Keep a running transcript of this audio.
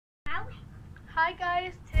Hi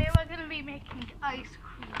guys, today we're going to be making ice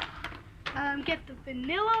cream. Get the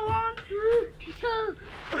vanilla one.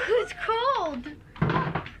 It's cold.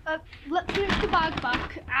 Let's move the bag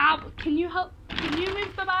back. Ow, can you help? Can you move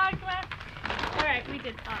the bag back? Alright, we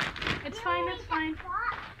did that. It's fine, it's fine.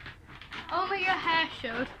 Only your hair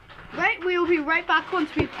showed. Right, we will be right back once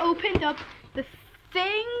we've opened up the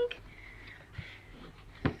thing.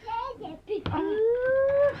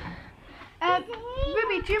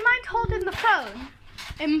 Ruby, do you mind holding the phone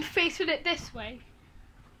and facing it this way?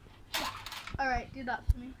 Yeah. Alright, do that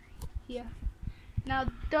for me. Here. Now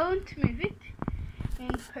don't move it.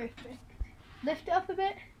 And perfect. Lift it up a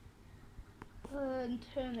bit. And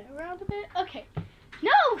turn it around a bit. Okay.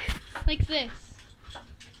 No! Like this.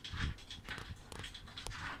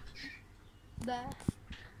 There.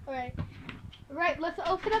 Alright. Right, let's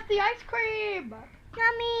open up the ice cream.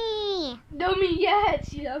 Yummy! Yummy, yeah,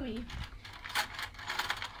 it's yummy.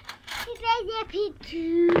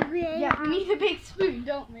 Yeah, we need a big spoon,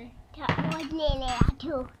 don't we?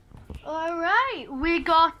 Alright, we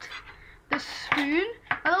got the spoon.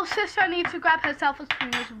 My little sister needs to grab herself a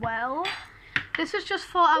spoon as well. This is just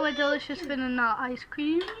for our delicious vanilla ice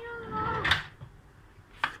cream.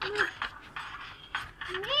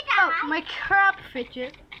 Oh, my crab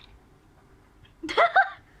fidget.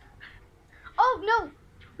 Oh no,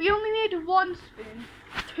 we only need one spoon.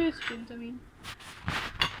 2 spoons, I mean.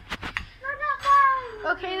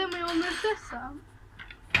 Okay, then we will move this up.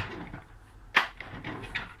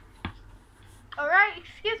 Alright,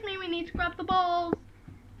 excuse me, we need to grab the balls.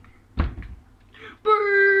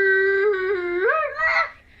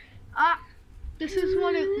 This is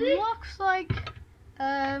what it looks like.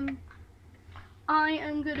 I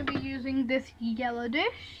am going to be using this yellow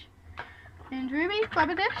dish. And Ruby, grab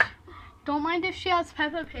a dish. Don't mind if she has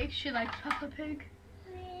Peppa Pig, she likes Peppa Pig.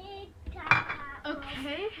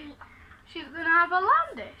 Okay. She's gonna have a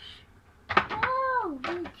lamb dish. Oh,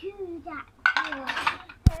 we do that too.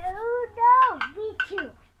 Oh no, me too.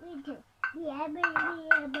 Me too. Yeah.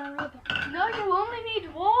 No, you only need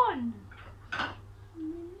one.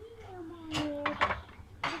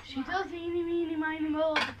 She does eeny, meeny, miny, mo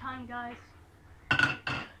all the time, guys.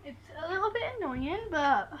 It's a little bit annoying,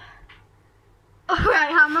 but...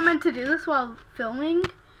 Alright, how am I meant to do this while filming?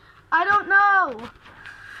 I don't know.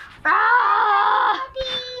 Ah!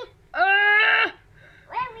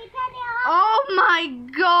 Oh my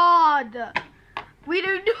god! We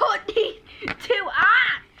do not need to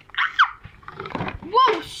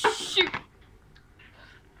Whoa, shoot!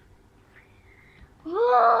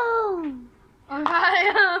 Whoa!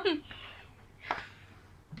 Alright,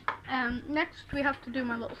 next we have to do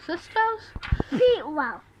my little sister's.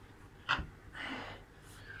 Wow.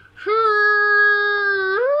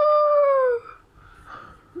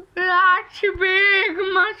 That's big,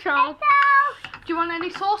 myself. Do you want any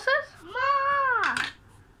sauces? Mama.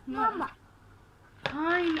 No. Mama.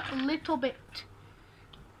 Fine, a little bit.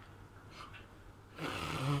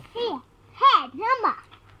 Here, head, Mama.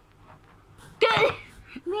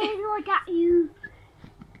 Maybe look at you.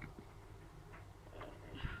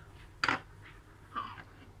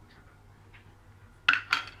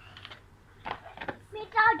 Me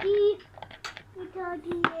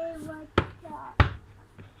daddy, what's that?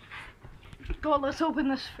 Go on, let's open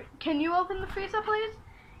this. Can you open the freezer, please?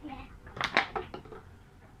 Yeah.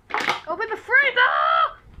 Open the freezer!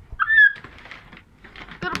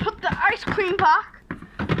 Gotta put the ice cream back.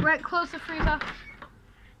 Right, close the freezer.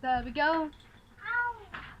 There we go.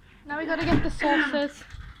 Now we gotta get the sauces.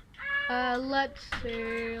 Let's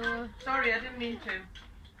see. Sorry, I didn't mean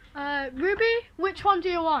to. Ruby, which one do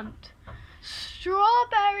you want?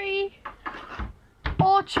 Strawberry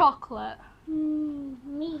or chocolate?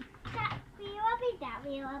 Me.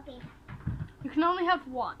 You can only have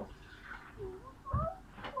one.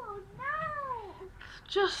 Oh no!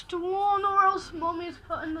 Just one, or else Mummy's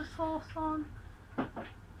putting the sauce on.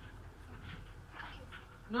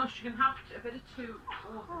 No, she can have a bit of 2.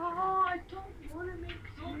 Oh, I don't want to make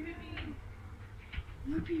 2.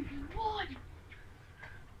 Ruby, one.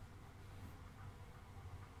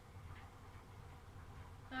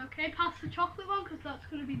 Okay, pass the chocolate one, because that's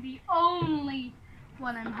going to be the only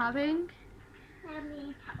one I'm having.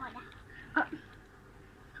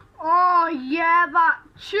 Oh yeah, that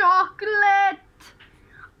chocolate!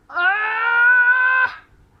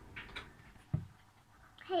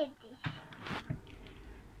 Hey,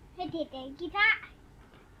 get that?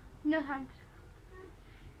 No thanks.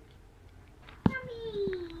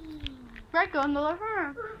 Yummy! Right, go in the living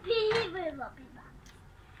room.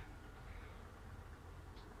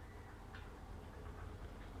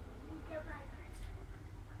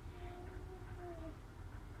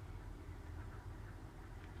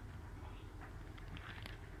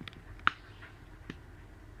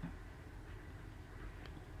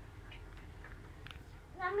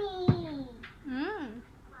 Mommy.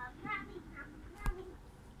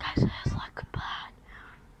 Guys, it is like bad.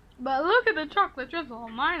 But look at the chocolate drizzle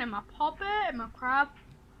on mine and my puppet and my crab.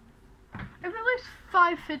 I've at least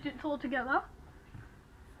 5 fidgets altogether.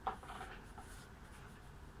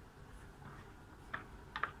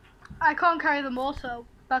 I can't carry them all, so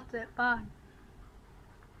that's it. Bye.